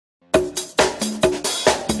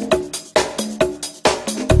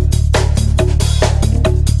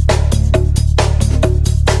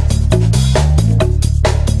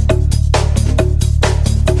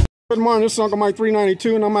morning, this is Uncle Mike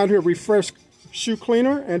 392, and I'm out here at Refresh Shoe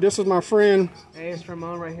Cleaner, and this is my friend. Hey, it's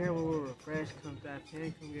Ramon right here. We will refresh, come dive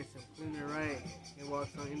in, come get some cleaner right, and walk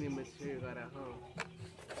on any material got at home.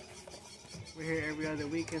 We're here every other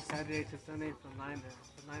weekend, Saturday to Sunday from 9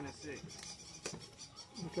 to 6.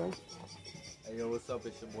 Okay. Hey yo, what's up?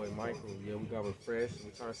 It's your boy Michael. Yeah, we got Refresh.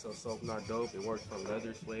 We trying to sell soap, not dope. It works from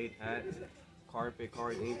leather, suede, hats, carpet,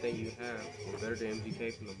 cards, anything you have. It's better than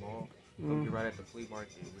MGK from the mall. Come get right at the flea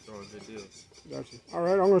market. We're throwing good deals. Gotcha. All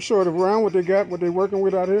right, I'm going to show it around what they got, what they're working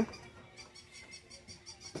with out here.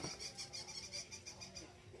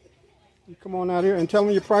 You come on out here and tell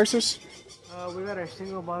me your prices. We got our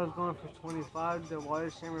single bottles going for 25. The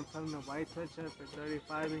water shimmer and the white touch up for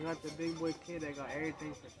 35. We got the big boy kid that got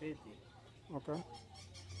everything for 50. Okay.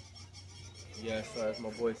 Yeah, so as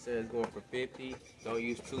my boy says, going for 50. Don't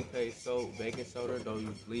use toothpaste, soap, baking soda. Don't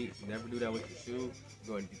use bleach. Never do that with your shoe.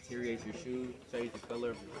 You're going to deteriorate your shoe, change the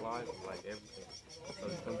color of your flies, like everything. So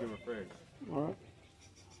just come get Refreshed. All right.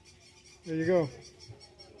 There you go.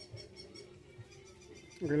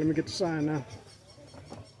 Okay, let me get the sign now.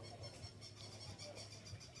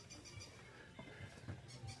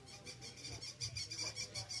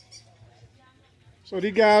 So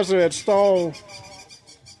these guys are at stall,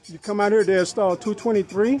 you come out here, they're at stall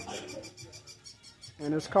 223,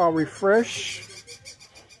 and it's called Refresh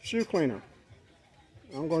Shoe Cleaner.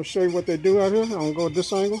 I'm going to show you what they do out here. I'm going to go at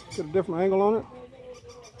this angle, get a different angle on it.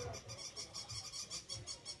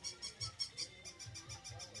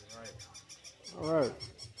 All right.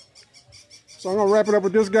 So I'm going to wrap it up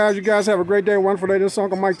with this, guys. You guys have a great day, wonderful day. This is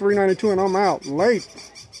Uncle Mike 392, and I'm out. Late.